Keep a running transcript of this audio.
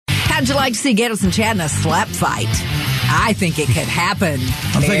How'd you like to see Gators and Chad in a slap fight? I think it could happen.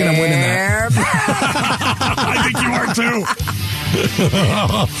 I'm thinking I'm winning that. I think you are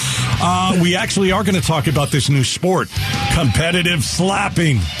too. We actually are going to talk about this new sport, competitive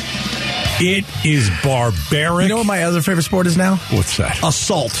slapping. It is barbaric. You know what my other favorite sport is now? What's that?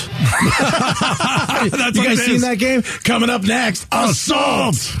 Assault. That's you guys seen that game? Coming up next,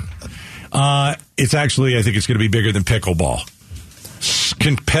 Assault. It's actually, I think it's going to be bigger than pickleball.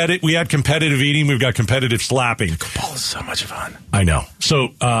 We had competitive eating. We've got competitive slapping. Pickleball is so much fun. I know. So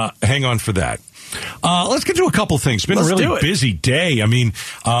hang on for that. Let's get to a couple things. It's been a really busy day. I mean,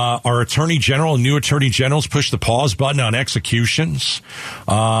 our Attorney General and new Attorney Generals pushed the pause button on executions.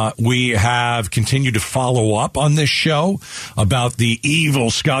 We have continued to follow up on this show about the evil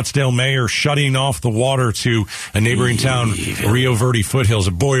Scottsdale mayor shutting off the water to a neighboring town, Rio Verde Foothills.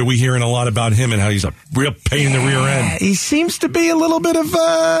 Boy, are we hearing a lot about him and how he's a real pain in the rear end. He seems to be a little bit of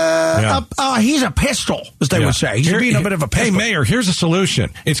he's a pistol, as they would say. He's being a bit of a pistol. Hey, Mayor, here's a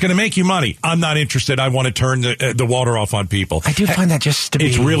solution. It's going to make you money. I'm not interested. I want to turn the water off on people. I do find that just to be...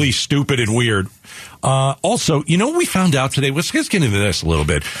 It's really stupid and weird. Also, you know what we found out today? Let's get into this a little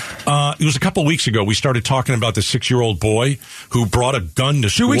bit. It was a couple weeks ago. We started talking about the 6-year-old boy who brought a gun to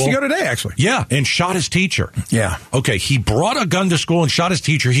school. 2 weeks ago today, actually. Yeah, and shot his teacher. Yeah. Okay, he brought a gun to school and shot his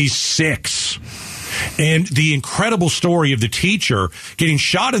teacher. He's 6. And the incredible story of the teacher getting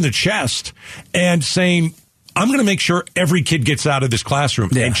shot in the chest and saying, I'm going to make sure every kid gets out of this classroom.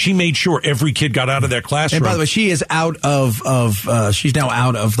 Yeah. And she made sure every kid got out of that classroom. And by the way, she is she's now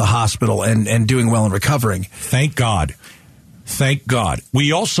out of the hospital and doing well and recovering. Thank God. Thank God.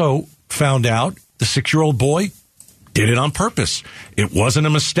 We also found out the 6-year-old boy did it on purpose. It wasn't a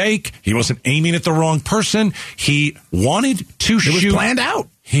mistake. He wasn't aiming at the wrong person. He wanted to shoot. It was planned out.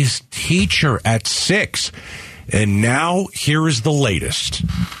 His teacher at 6. And now here is the latest.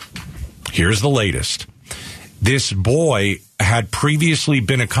 Here's the latest. This boy had previously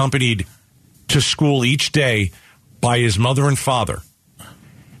been accompanied to school each day by his mother and father.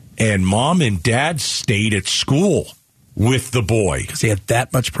 And mom and dad stayed at school with the boy. Because he had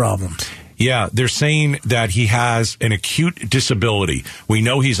that much problems. Yeah, they're saying that he has an acute disability. We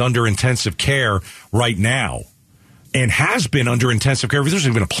know he's under intensive care right now and has been under intensive care. There's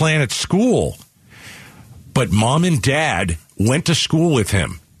even been a plan at school. But mom and dad went to school with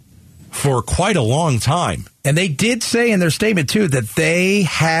him for quite a long time. And they did say in their statement, too, that they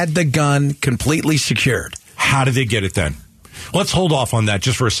had the gun completely secured. How did they get it then? Let's hold off on that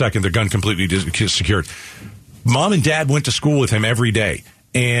just for a second, the gun completely secured. Mom and dad went to school with him every day.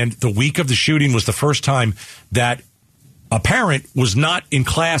 And the week of the shooting was the first time that a parent was not in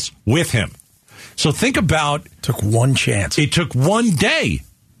class with him. So think about... Took one chance. It took one day.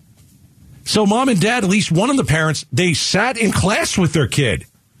 So mom and dad, at least one of the parents, they sat in class with their kid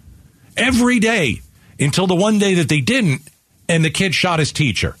every day until the one day that they didn't, and the kid shot his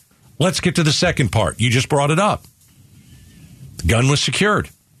teacher. Let's get to the second part. You just brought it up. The gun was secured.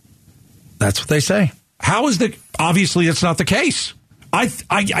 That's what they say. How is the... Obviously, that's not the case. I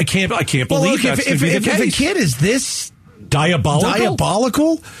can't believe that's the case. If the kid is this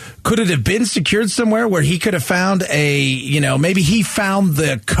diabolical, could it have been secured somewhere where he could have found maybe he found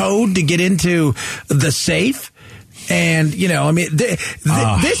the code to get into the safe? And,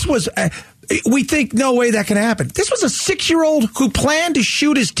 this was... we think, no way that can happen. This was a 6-year-old who planned to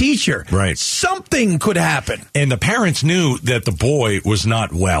shoot his teacher. Right. Something could happen. And the parents knew that the boy was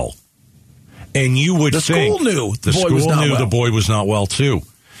not well. And you would think... The school knew the boy was not well, too.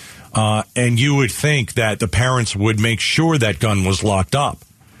 And you would think that the parents would make sure that gun was locked up.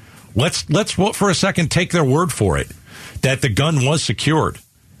 Let's for a second take their word for it, that the gun was secured.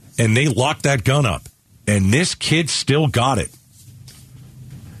 And they locked that gun up. And this kid still got it.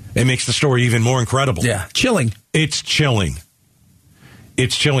 It makes the story even more incredible. Yeah, chilling. It's chilling.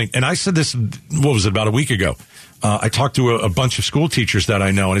 It's chilling. And I said this, what was it, about a week ago? I talked to a bunch of school teachers that I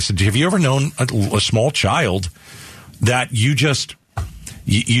know, and I said, have you ever known a small child that you just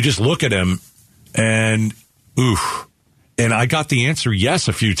look at him and, oof. And I got the answer yes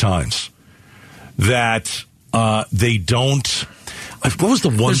a few times. That they don't... What was the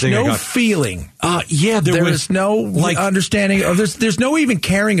one thing I got? There's no feeling. There is no understanding. There's no even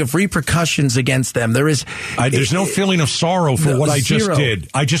caring of repercussions against them. There's no feeling of sorrow for what I just did.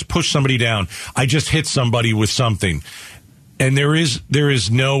 I just pushed somebody down. I just hit somebody with something. And there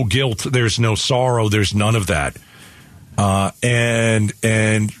is no guilt. There's no sorrow. There's none of that. And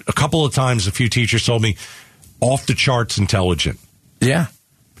a couple of times a few teachers told me, off the charts intelligent. Yeah.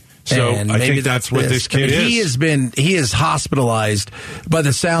 So I think that's what this kid is. He is hospitalized by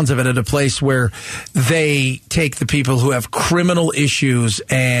the sounds of it at a place where they take the people who have criminal issues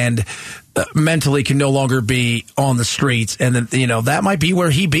and mentally can no longer be on the streets. And then, that might be where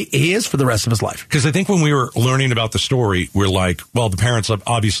he is for the rest of his life. Because I think when we were learning about the story, we're like, well, the parents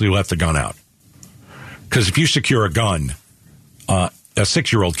obviously left the gun out. Because if you secure a gun, a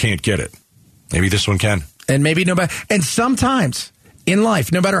 6-year-old can't get it. Maybe this one can. And maybe and sometimes in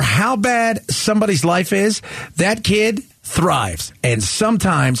life, no matter how bad somebody's life is, that kid thrives. And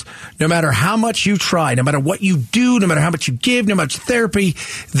sometimes, no matter how much you try, no matter what you do, no matter how much you give, no much therapy,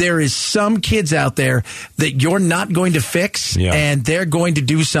 there is some kids out there that you're not going to fix, and they're going to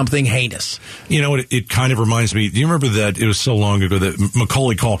do something heinous. You know, it kind of reminds me, do you remember that it was so long ago that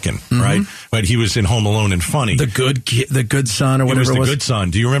Macaulay Culkin, right? But he was in Home Alone and Funny. The good son or whatever it was. The Good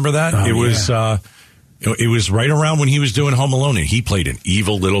Son. Do you remember that? Oh, it was right around when he was doing Home Alone, and he played an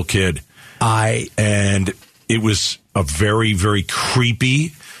evil little kid. And it was a very, very creepy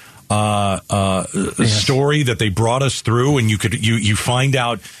story that they brought us through, and you find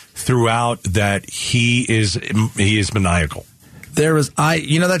out throughout that he is maniacal. There was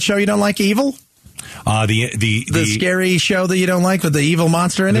that show you don't like, Evil? The scary show that you don't like with the evil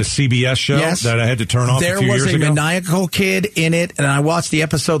monster in it? The CBS show that I had to turn off a few years ago? There was a maniacal kid in it, and I watched the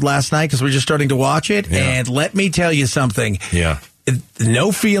episode last night because we're just starting to watch it, and let me tell you something. Yeah.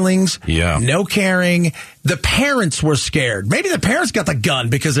 No feelings, no caring. The parents were scared. Maybe the parents got the gun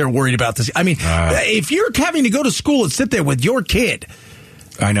because they're worried about this. I mean, if you're having to go to school and sit there with your kid.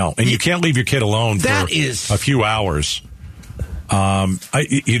 I know. And you can't leave your kid alone for a few hours.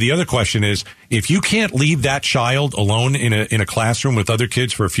 The other question is, if you can't leave that child alone in a classroom with other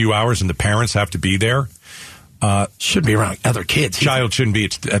kids for a few hours and the parents have to be there. Should be around other kids. Child shouldn't be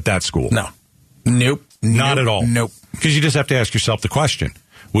at that school. No. Nope. Not at all. Nope. Because you just have to ask yourself the question.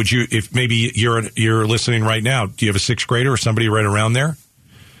 Would you, if maybe you're listening right now, do you have a 6th grader or somebody right around there?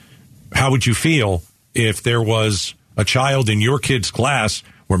 How would you feel if there was a child in your kid's class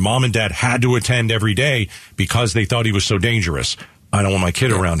where mom and dad had to attend every day because they thought he was so dangerous? I don't want my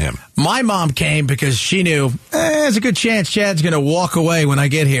kid around him. My mom came because she knew there's a good chance Chad's going to walk away when I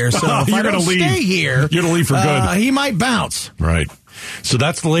get here. So if I don't stay here, you're going to leave for good. He might bounce. Right. So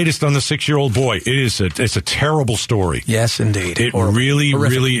that's the latest on the 6-year-old boy. It's a terrible story. Yes, indeed. It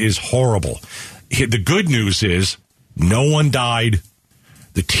really is horrible. The good news is no one died.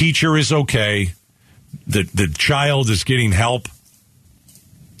 The teacher is okay. The child is getting help.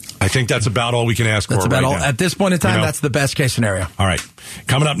 I think that's about all we can ask for right now. At this point in time, that's the best case scenario. All right.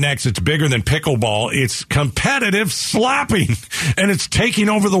 Coming up next, it's bigger than pickleball. It's competitive slapping, and it's taking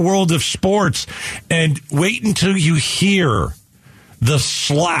over the world of sports. And wait until you hear the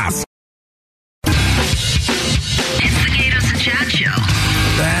slap. It's the Gatos and Chad Show.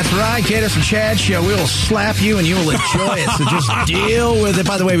 That's right, Gatos and Chad Show. We will slap you and you will enjoy it. So just deal with it.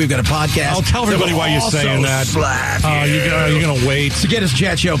 By the way, we've got a podcast. I'll tell everybody why you're saying that. Slap you're going to wait. It's the Gatos and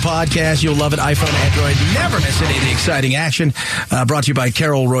Chad Show podcast. You'll love it. iPhone, Android. Never miss any of the exciting action. Brought to you by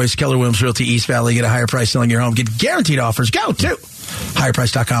Carol Royce, Keller Williams Realty East Valley. Get a higher price selling your home. Get guaranteed offers. Go to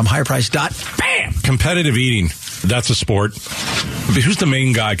higherprice.com. Higherprice.bam. Competitive eating. That's a sport. But who's the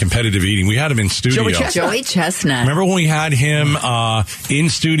main guy, competitive eating? We had him in studio. Joey Chestnut. Remember when we had him in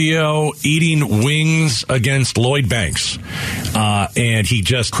studio eating wings against Lloyd Banks? And he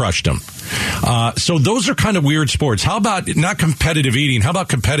just crushed him. So those are kind of weird sports. How about not competitive eating? How about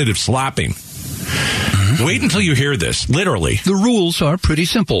competitive slapping? Wait until you hear this, literally. The rules are pretty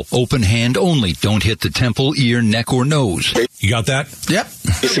simple. Open hand only. Don't hit the temple, ear, neck, or nose. You got that? Yep.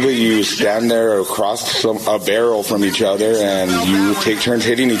 Basically, you stand there across a barrel from each other, and you take turns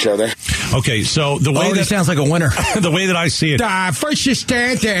hitting each other. Okay, so the way that sounds like a winner. The way that I see it. First you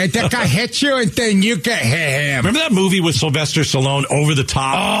stand there, that guy hits you, and then you get him. Remember that movie with Sylvester Stallone, Over the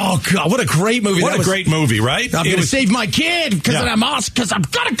Top? Oh, God, what a great movie. What a great movie, right? I'm going to save my kid because I'm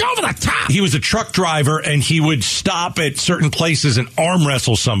going to go over the top. He was a truck driver, and he would stop at certain places and arm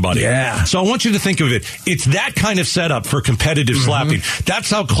wrestle somebody. Yeah. So I want you to think of it. It's that kind of setup for competitive slapping. That's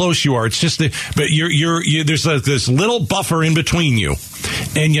how close you are. It's just but there's this little buffer in between you,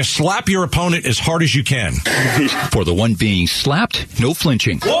 and you slap your opponent as hard as you can. For the one being slapped, no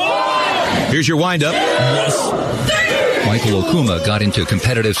flinching. Whoa! Here's your windup. Michael Okuma got into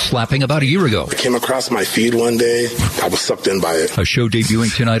competitive slapping about a year ago. I came across my feed one day. I was sucked in by it. A show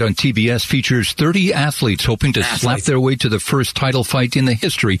debuting tonight on TBS features 30 athletes hoping to slap their way to the first title fight in the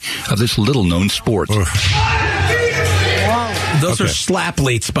history of this little-known sport. Those are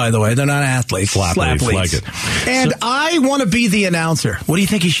slaplates, by the way. They're not athletes. Slaplates. Like it. And I want to be the announcer. What do you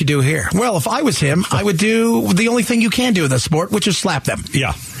think he should do here? Well, if I was him, I would do the only thing you can do in the sport, which is slap them.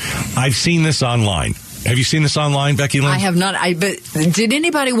 Yeah. I've seen this online. Have you seen this online, Becky Lynn? I have not. But did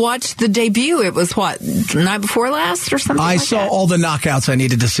anybody watch the debut? It was what, night before last or something? I saw all the knockouts I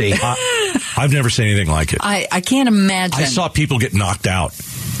needed to see. I've never seen anything like it. I can't imagine. I saw people get knocked out.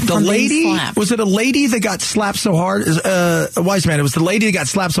 The lady, was it a lady that got slapped so hard? Wise man, it was the lady that got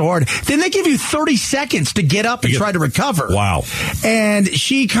slapped so hard. Then they give you 30 seconds to get up and try to recover. Wow. And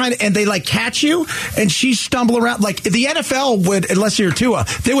she and they like catch you and she stumble around. Like the NFL would, unless you're Tua,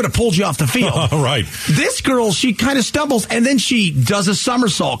 they would have pulled you off the field. Right. This girl, she kind of stumbles and then she does a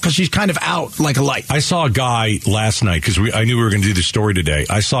somersault because she's kind of out like a light. I saw a guy last night because I knew we were going to do the story today.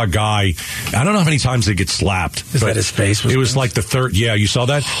 I saw a guy, I don't know how many times they get slapped. Is that his face? It was like the third. Yeah, you saw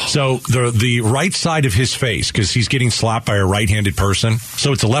that? So the right side of his face, because he's getting slapped by a right-handed person,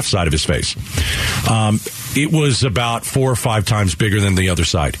 so it's the left side of his face. It was about 4 or 5 times bigger than the other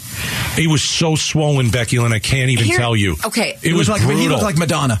side. It was so swollen, Becky Lynn, I can't even tell you. Okay. It was like brutal. He looked like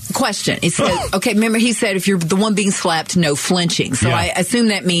Madonna. Question. It said, okay, remember he said if you're the one being slapped, no flinching. So I assume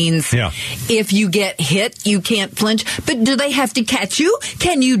that means if you get hit, you can't flinch. But do they have to catch you?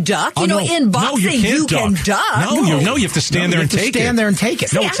 Can you duck? In boxing, you can duck. No, you have to stand there and take it. Stand there and take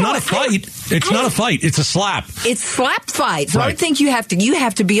it. No, it's not a fight. It's not a fight. It's a slap. It's slap fight. So I think you have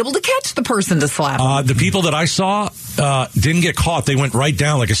to be able to catch the person to slap. The people that I saw didn't get caught. They went right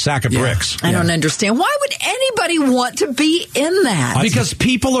down like a sack of bricks. I don't understand. Why would anybody want to be in that? Because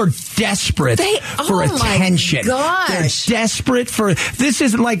people are desperate for attention. Gosh. They're desperate for this.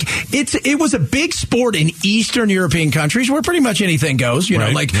 Isn't like it was a big sport in Eastern European countries where pretty much anything goes.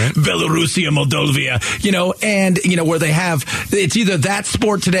 Belarusia, Moldova. And where they have it's either that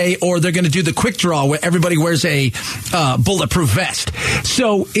sport today or they're going to do the quick draw where everybody wears a bulletproof vest.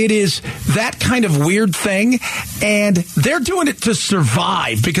 So it is that kind of weird thing. And they're doing it to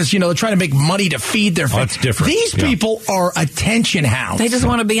survive because, they're trying to make money to feed their family. That's different. These people are attention hounds. They just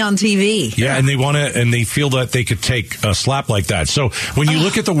want to be on TV. Yeah, and they want to, and they feel that they could take a slap like that. So when you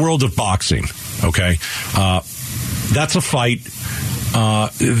look at the world of boxing, okay, that's a fight.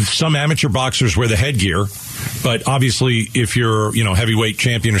 Some amateur boxers wear the headgear. But obviously, if you're, heavyweight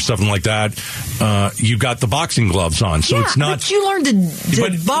champion or something like that, you've got the boxing gloves on. So it's not. But you learn to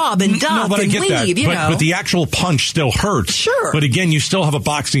bob and duck and weave, But the actual punch still hurts. Sure. But again, you still have a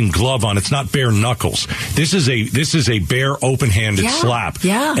boxing glove on. It's not bare knuckles. This is a bare, open-handed slap.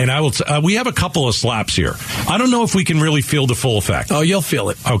 Yeah. And I will. We have a couple of slaps here. I don't know if we can really feel the full effect. Oh, you'll feel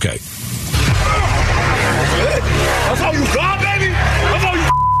it. Okay. That's how you got, baby. That's how you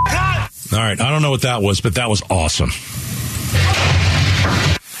got. All right, I don't know what that was, but that was awesome.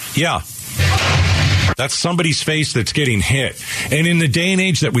 Yeah. That's somebody's face that's getting hit. And in the day and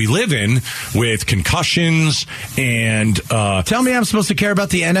age that we live in, with concussions and... Tell me I'm supposed to care about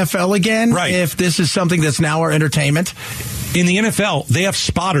the NFL again? Right. If this is something that's now our entertainment? In the NFL, they have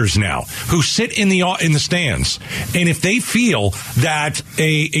spotters now who sit in the stands. And if they feel that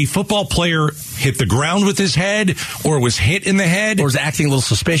a football player hit the ground with his head or was hit in the head... or is acting a little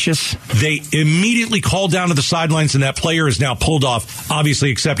suspicious... they immediately call down to the sidelines and that player is now pulled off,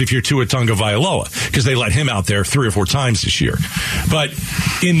 obviously, except if you're Tua Tagovailoa, because they let him out there 3 or 4 times this year. But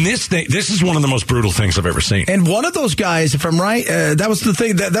in this thing, this is one of the most brutal things I've ever seen. And one of those guys, if I'm right, that was the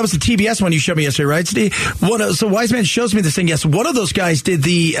thing, that was the TBS one you showed me yesterday, right, Steve? So Wiseman shows me this thing. Yes, one of those guys did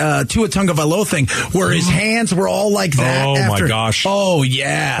the Tua Tagovailoa thing where his hands were all like that. Oh, my gosh. Oh,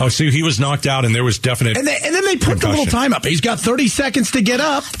 yeah. Oh, see, he was knocked out and there was definite And then they put the little time up. He's got 30 seconds to get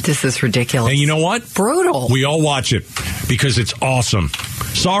up. This is ridiculous. And you know what? Brutal. We all watch it because it's awesome.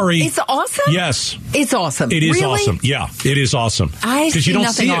 Sorry. It's awesome? Yes. It's awesome. It is really? awesome. Yeah, it is awesome. I see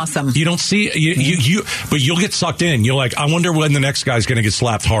nothing awesome. You don't see it. But you'll get sucked in. You're like, I wonder when the next guy's going to get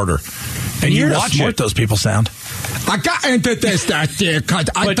slapped harder. And you watch smart those people sound. I got into this that year because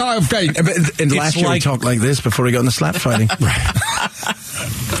I thought and last year we talked like this before we got into slap fighting.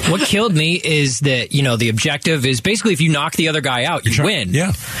 What killed me is that, the objective is basically if you knock the other guy out, you win.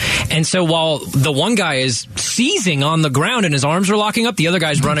 Yeah. And so while the one guy is seizing on the ground and his arms are locking up, the other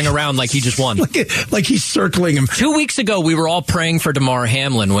guy's running around like he just won. like he's circling him. 2 weeks ago, we were all praying for Damar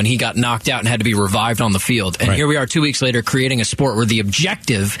Hamlin when he got knocked out and had to be revived on the field. And here we are 2 weeks later creating a sport where the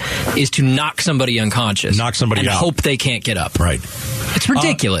objective is to knock somebody unconscious. Knock somebody out. And hope they can't get up. Right. It's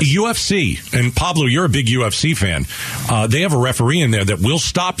ridiculous. UFC, and Pablo, you're a big UFC fan. They have a referee in there that will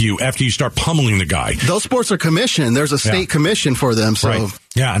stop you after you start pummeling the guy. Those sports are commissioned. There's a state commission for them. So. Right.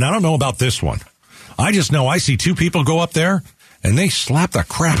 Yeah, and I don't know about this one. I just know I see 2 people go up there, and they slap the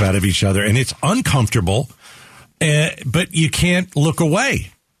crap out of each other, and it's uncomfortable. but you can't look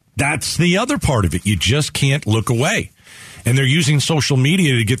away. That's the other part of it. You just can't look away. And they're using social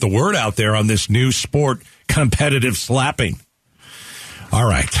media to get the word out there on this new sport, competitive slapping. All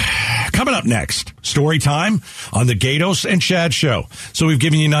right. Coming up next, story time on the Gatos and Chad Show. So we've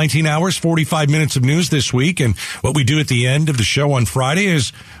given you 19 hours, 45 minutes of news this week. And what we do at the end of the show on Friday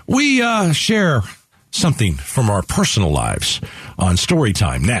is we share something from our personal lives on story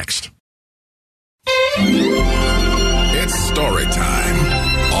time next. It's story time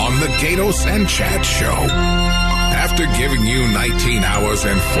on the Gatos and Chad Show. After giving you 19 hours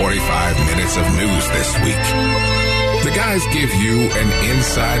and 45 minutes of news this week, the guys give you an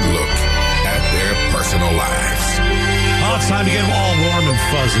inside look at their personal lives. Oh, it's time to get them all warm and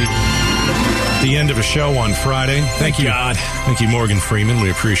fuzzy. The end of a show on Friday. Thank you, God. Thank you, Morgan Freeman. We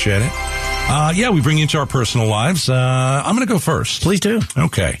appreciate it. We bring you into our personal lives. I'm going to go first. Please do.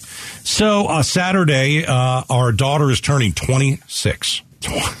 Okay. So Saturday, our daughter is turning 26.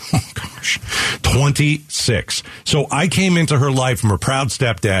 Oh, gosh. 26. So I came into her life. I'm a proud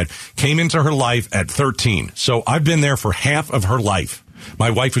stepdad. Came into her life at 13. So I've been there for half of her life. My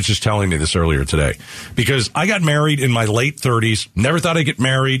wife was just telling me this earlier today because I got married in my late 30s. Never thought I'd get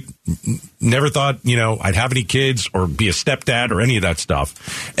married. Never thought, I'd have any kids or be a stepdad or any of that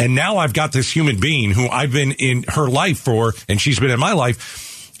stuff. And now I've got this human being who I've been in her life for, and she's been in my life,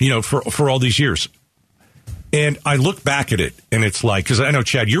 for all these years. And I look back at it, and it's like, because I know,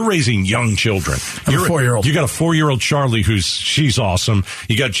 Chad, you're raising young children. You're a 4-year-old. You got a 4-year-old Charlie she's awesome.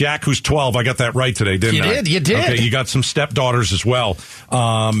 You got Jack, who's 12. I got that right today, didn't I? You did. Okay, you got some stepdaughters as well.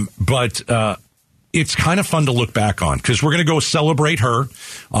 But it's kind of fun to look back on, because we're going to go celebrate her.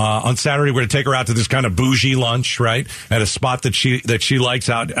 On Saturday, we're going to take her out to this kind of bougie lunch, right, at a spot that she likes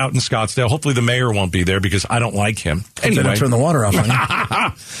out in Scottsdale. Hopefully the mayor won't be there, because I don't like him. Anyway. They don't turn the water off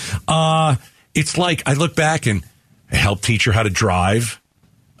on you. It's like I look back and I helped teach her how to drive.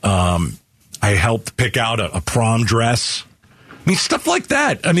 I helped pick out a prom dress. I mean, stuff like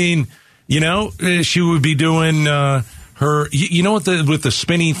that. I mean, she would be doing her, with the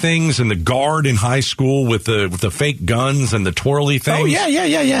spinny things and the guard in high school with the fake guns and the twirly things. Oh,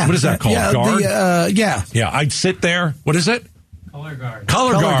 yeah. What is that called? Yeah, guard? Yeah. I'd sit there. What is it? Color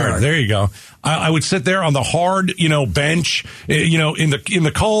guard. There you go. I would sit there on the hard, bench, in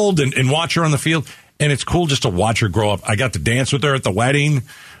the cold and watch her on the field. And it's cool just to watch her grow up. I got to dance with her at the wedding.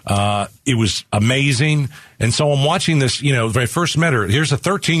 It was amazing. And so I'm watching this, when I first met her, here's a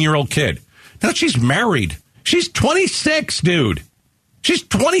 13-year-old kid. Now she's married. She's 26, dude. She's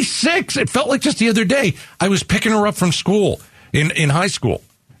 26. It felt like just the other day I was picking her up from school in high school.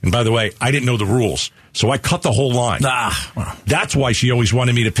 And by the way, I didn't know the rules. So I cut the whole line. Well. That's why she always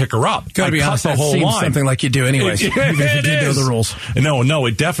wanted me to pick her up. Gotta be honest, that seems something like you do anyways. Even if you did know the rules. No,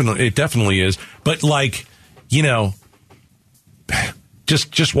 it definitely is. But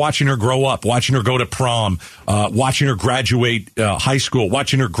just watching her grow up, watching her go to prom, watching her graduate high school,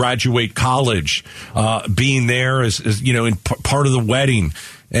 watching her graduate college, being there as in part of the wedding.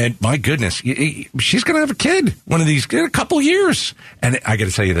 And my goodness, she's going to have a kid one of these in a couple years. And I got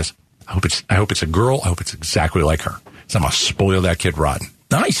to tell you this. I hope it's a girl. I hope it's exactly like her. So I'm going to spoil that kid rotten.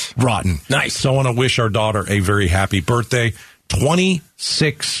 Nice. Rotten. Nice. So I want to wish our daughter a very happy birthday.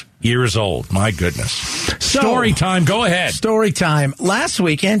 26 years old. My goodness. Story time. Go ahead. Story time. Last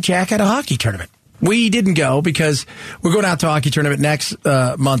weekend, Jack had a hockey tournament. We didn't go because we're going out to a hockey tournament next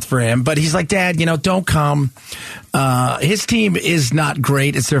month for him. But he's like, Dad, don't come. His team is not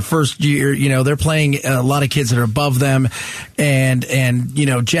great. It's their first year. They're playing a lot of kids that are above them. And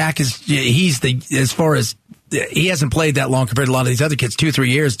Jack he hasn't played that long compared to a lot of these other kids, 2-3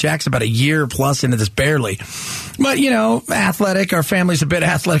 years. Jack's about a year plus into this barely. But, athletic. Our family's a bit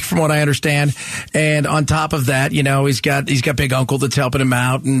athletic from what I understand. And on top of that, he's got big uncle that's helping him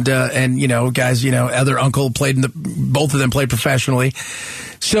out. And guys, other uncle both of them played professionally.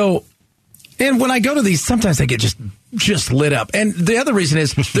 So, and when I go to these, sometimes I get just lit up. And the other reason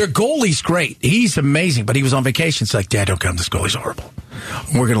is their goalie's great. He's amazing, but he was on vacation. It's like, Dad, don't come. This goalie's horrible.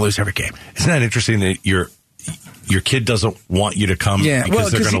 We're going to lose every game. Isn't that interesting that your kid doesn't want you to come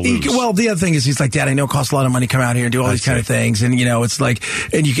because they're going to lose? Well, the other thing is he's like, Dad, I know it costs a lot of money to come out here and do all these kind of things. And, it's like,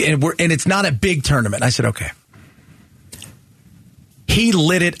 and it's not a big tournament. I said, okay. He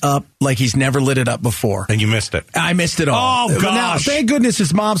lit it up like he's never lit it up before. And you missed it. I missed it all. Oh, gosh. Now, thank goodness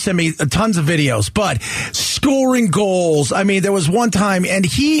his mom sent me tons of videos, but scoring goals. I mean, there was one time, and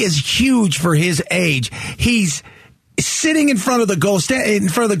he is huge for his age. He's sitting in front of the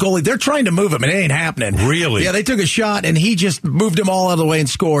goalie. They're trying to move him, and it ain't happening. Really? Yeah, they took a shot, and he just moved him all out of the way and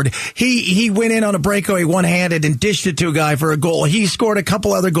scored. He went in on a breakaway one-handed and dished it to a guy for a goal. He scored a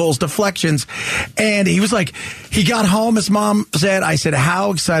couple other goals, deflections, and he was like, he got home, his mom said. I said,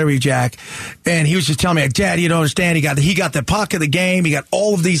 how excited were you, Jack? And he was just telling me, like, Dad, you don't understand. He got the puck of the game. He got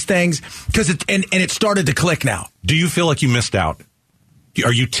all of these things because it started to click now. Do you feel like you missed out?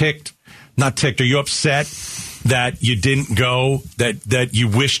 Are you ticked? Not ticked. Are you upset that you didn't go? That you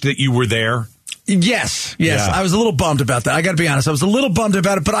wished that you were there? Yes. Yeah. I was a little bummed about that. I got to be honest. I was a little bummed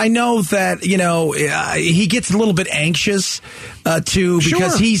about it, but I know that, he gets a little bit anxious, too,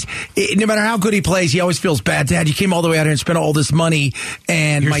 because no matter how good he plays, he always feels bad. Dad, you came all the way out here and spent all this money,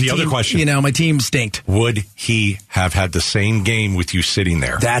 and Here's the other question. My team stinked. Would he have had the same game with you sitting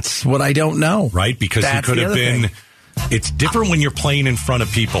there? That's what I don't know. Right? Because he could have been... It's different when you're playing in front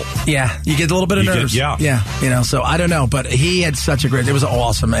of people. Yeah, you get a little bit of nerves. Yeah. So I don't know, but he had such a great... It was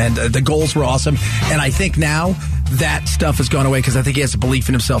awesome, and the goals were awesome, and I think now that stuff has gone away because I think he has a belief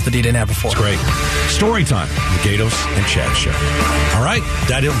in himself that he didn't have before. It's great. Story time, the Gatos and Chad Show. All right,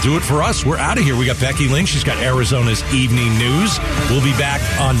 that'll do it for us. We're out of here. We got Becky Lynch. She's got Arizona's evening news. We'll be back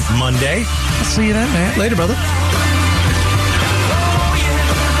on Monday. I'll see you then, man. Later, brother.